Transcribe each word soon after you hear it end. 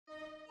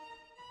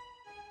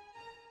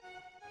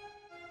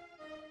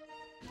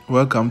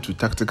Welcome to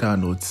Tactical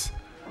Notes,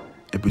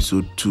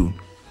 episode 2.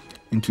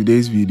 In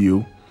today's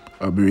video,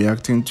 I'll be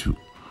reacting to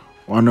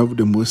one of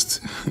the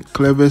most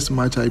cleverest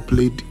match I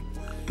played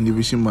in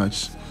division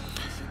match.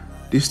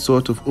 This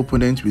sort of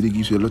opponent really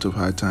gives you a lot of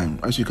hard time.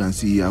 As you can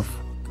see, he have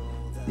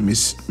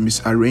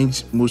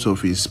misarranged most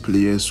of his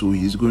players, so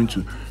he's going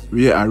to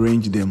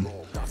rearrange them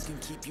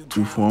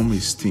to form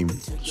his team.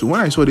 So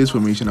when I saw this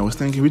formation, I was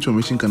thinking, which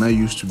formation can I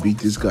use to beat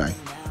this guy?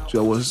 So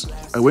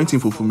I went in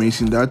for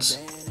formation that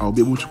I'll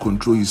be able to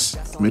control his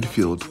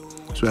midfield.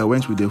 So I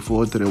went with the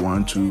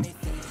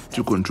 4-3-1-2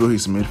 to control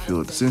his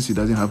midfield. Since he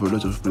doesn't have a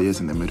lot of players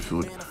in the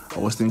midfield, I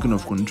was thinking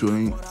of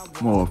controlling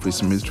more of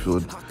his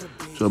midfield,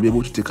 so I'll be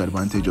able to take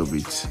advantage of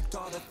it.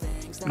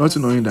 Not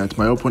knowing that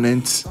my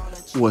opponent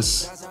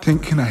was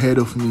thinking ahead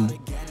of me.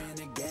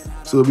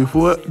 So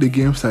before the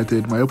game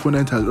started, my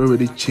opponent had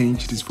already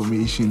changed his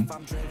formation,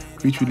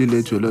 which really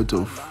led to a lot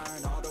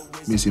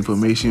of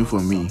misinformation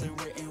for me.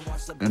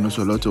 And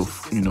also a lot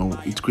of,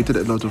 it created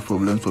a lot of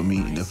problems for me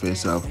in the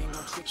first half.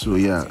 So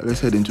yeah, let's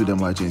head into the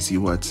match and see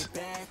what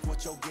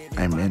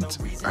I meant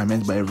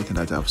by everything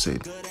that I've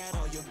said.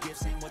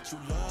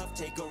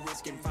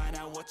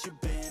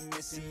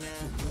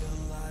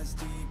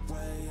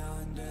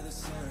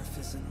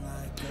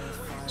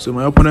 So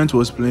my opponent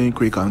was playing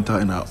quick counter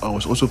and I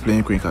was also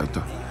playing quick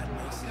counter.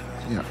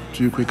 Yeah,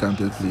 2 quick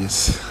counter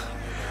plays.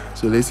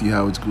 So let's see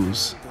how it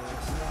goes.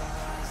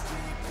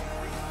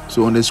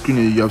 So on the screen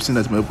you have seen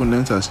that my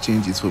opponent has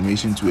changed his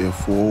formation to a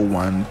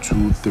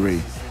 4-1-2-3,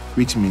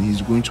 which means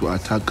he's going to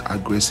attack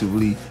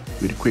aggressively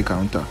with quick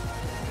counter,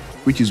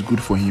 which is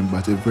good for him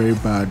but a very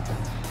bad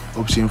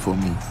option for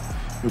me,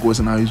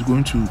 because now he's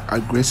going to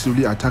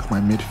aggressively attack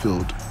my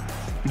midfield,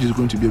 which is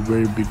going to be a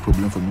very big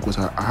problem for me because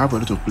I have a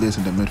lot of players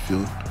in the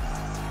midfield.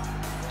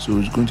 So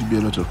it's going to be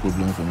a lot of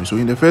problem for me. So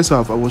in the first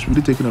half, I was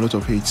really taking a lot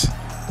of hits.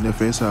 In the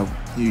first half,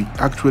 he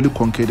actually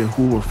conquered the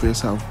whole of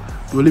first half.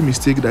 The only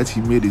mistake that he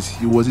made is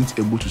he wasn't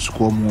able to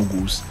score more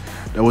goals.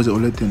 That was the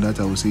only thing that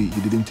I would say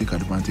he didn't take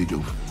advantage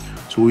of.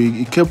 So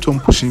he kept on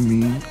pushing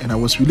me and I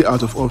was really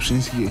out of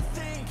options here.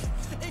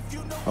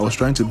 I was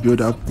trying to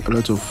build up a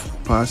lot of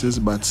passes,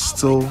 but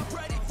still,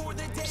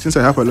 since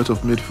I have a lot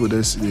of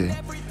midfielders there,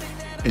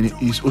 and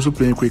he's also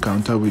playing quick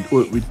counter with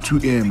 2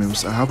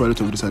 AMMs, I have a lot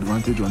of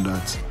disadvantage on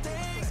that.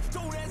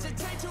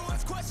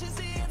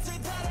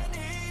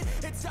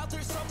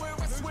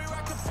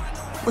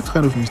 What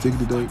kind of mistake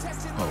did I?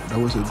 Oh, that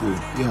was a goal.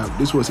 Yeah,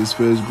 this was his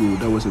first goal.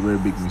 That was a very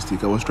big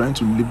mistake. I was trying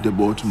to leave the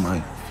ball to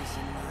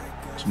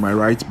my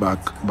right back,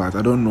 but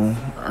I don't know.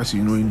 As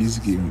you know, in this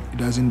game, it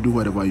doesn't do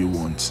whatever you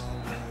want.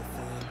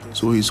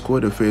 So he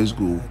scored the first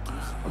goal.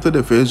 After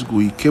the first goal,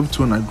 he kept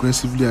on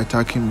aggressively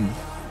attacking me.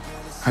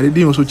 I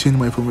didn't also change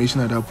my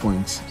formation at that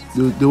point.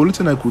 The only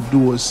thing I could do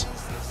was,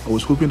 I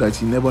was hoping that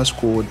he never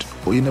scored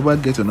or he never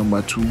gets a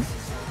number 2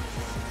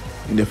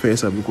 in the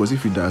first half, because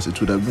if he does, it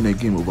would have been a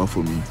game over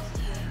for me.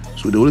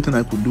 So the only thing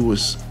I could do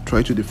was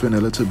try to defend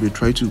a little bit,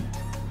 try to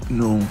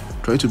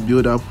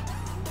build up,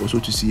 also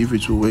to see if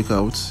it will work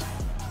out.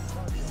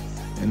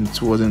 And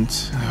it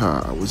wasn't.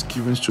 I was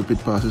giving stupid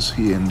passes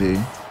here and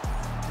there.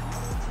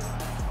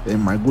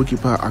 And my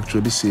goalkeeper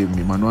actually saved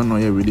me. Manuel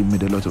Neuer really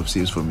made a lot of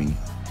saves for me,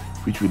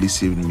 which really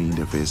saved me in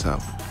the first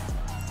half.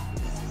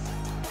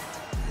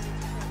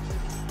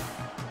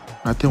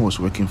 Nothing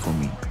was working for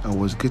me. I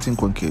was getting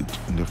conquered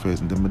in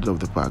the middle of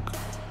the park.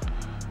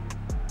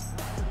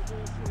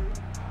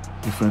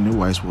 Defending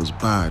wise was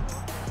bad.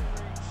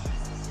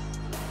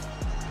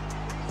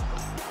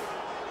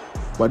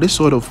 But this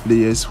sort of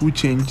players who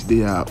change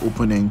their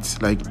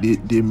opponents, like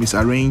they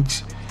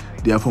misarrange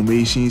their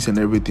formations and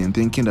everything,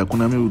 thinking that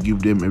Konami will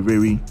give them a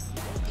very,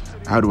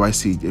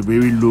 a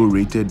very low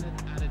rated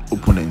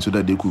opponent so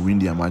that they could win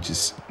their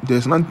matches.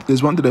 There's one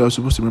thing that I was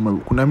supposed to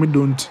remember: Konami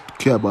don't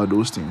care about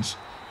those things.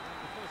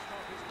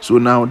 So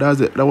now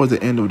that was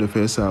the end of the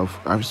first half.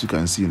 As you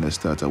can see in the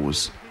start, I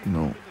was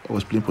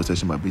playing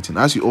possession by beating.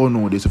 As you all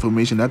know, there's a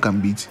formation that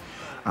can beat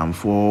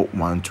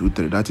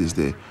 4-1-2-3. That is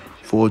the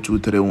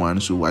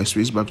 4-2-3-1. So I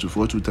switched back to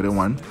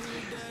 4-2-3-1.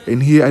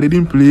 And here I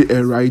didn't play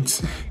a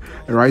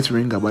right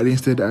winger, but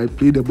instead I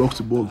played the box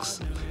to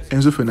box.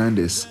 Enzo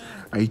Fernandez.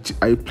 I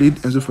played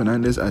Enzo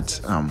Fernandez at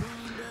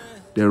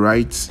the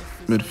right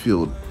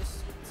midfield.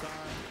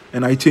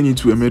 And I changed it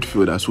to a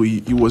midfielder. So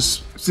he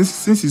was,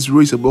 since his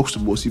role is a box to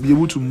box, he'll be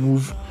able to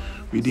move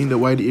within the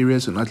wide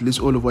areas and at least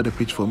all over the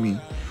pitch for me.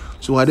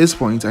 So at this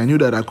point, I knew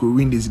that I could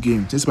win this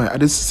game.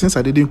 Since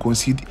I didn't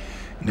concede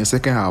in the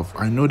second half,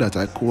 I know that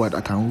I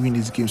can win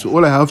this game. So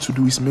all I have to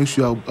do is make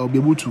sure I'll be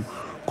able to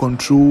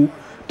control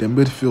the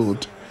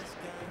midfield.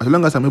 As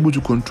long as I'm able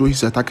to control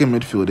his attacking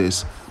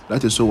midfielders,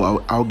 that is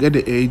so I'll get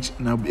the edge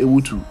and I'll be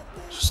able to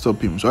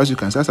stop him. So as you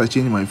can see, as I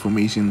change my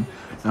formation,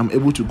 I'm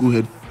able to go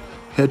head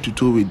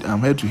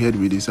to head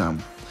with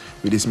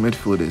his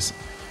midfielders,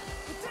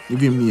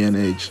 giving me an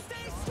edge.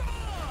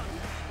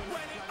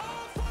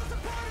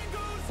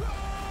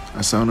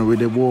 Asano with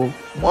the ball,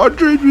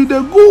 Madrid with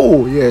the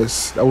goal.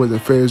 Yes, that was the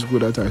first goal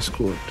that I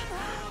scored.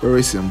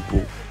 Very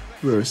simple,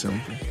 very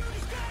simple.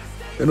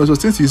 And also,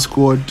 since he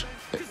scored,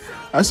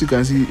 As you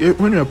can see,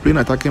 when you are playing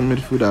attacking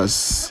midfield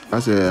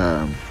as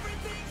a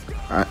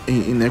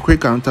in a quick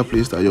counter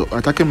play style, your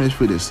attacking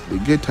midfielders, they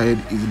get tired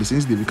easily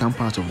since they become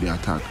part of the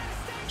attack.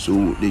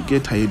 So they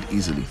get tired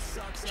easily.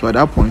 So at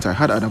that point, I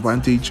had an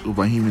advantage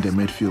over him in the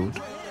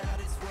midfield.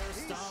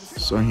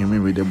 Saw him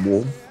in with the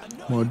ball.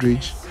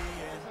 Modric.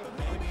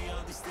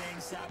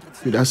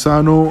 With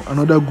Asano,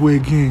 another goal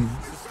again.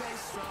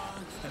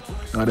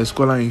 Now the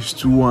scoreline is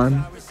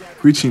 2-1,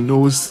 which he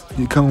knows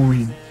he can't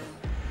win.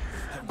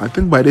 I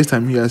think by this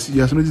time he has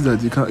noticed that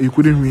he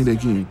couldn't win the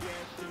game.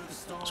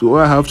 So all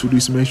I have to do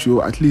is make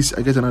sure at least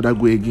I get another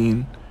goal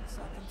again.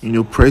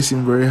 Press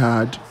him very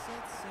hard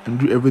and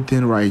do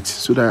everything right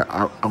so that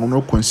I will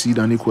not concede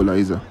an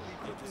equalizer.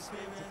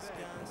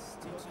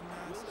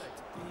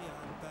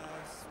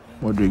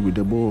 Modric with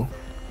the ball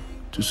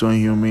to Son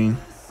Heung-min.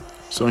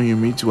 Son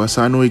Heung-min to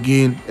Asano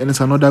again, and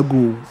it's another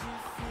goal.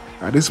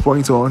 At this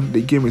point on,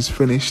 the game is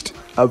finished.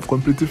 I've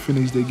completely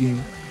finished the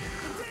game.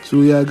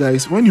 So yeah,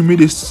 guys, when you meet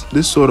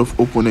this sort of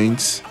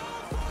opponents,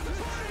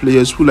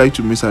 players who like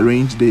to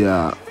misarrange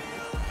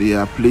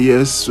their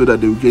players so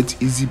that they will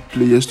get easy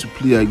players to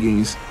play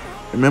against.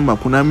 Remember,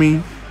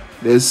 Konami,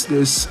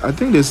 I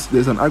think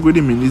there's an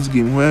algorithm in this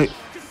game where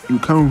you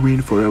can't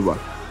win forever.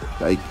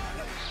 Like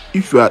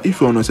if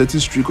you're on a certain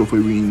streak of a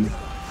win,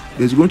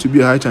 there's going to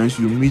be a high chance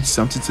you meet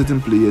some certain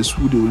players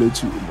who they will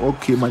let you.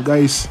 Okay, my guy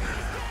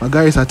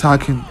is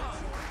attacking.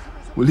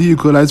 Will he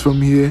equalize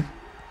from here?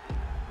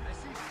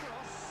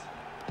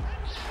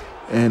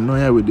 And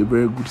Neuer with a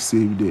very good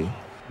save there.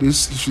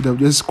 This should have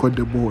just caught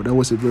the ball. That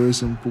was a very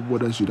simple ball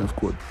that should have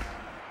caught.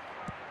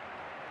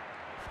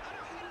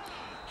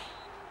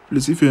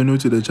 Please, if you're new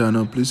to the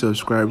channel, please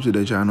subscribe to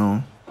the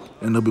channel,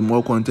 and there'll be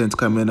more content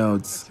coming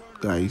out,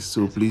 guys.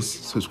 So please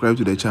subscribe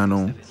to the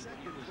channel,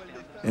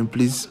 and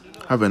please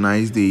have a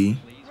nice day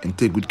and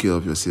take good care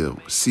of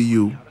yourself. See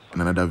you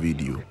in another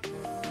video.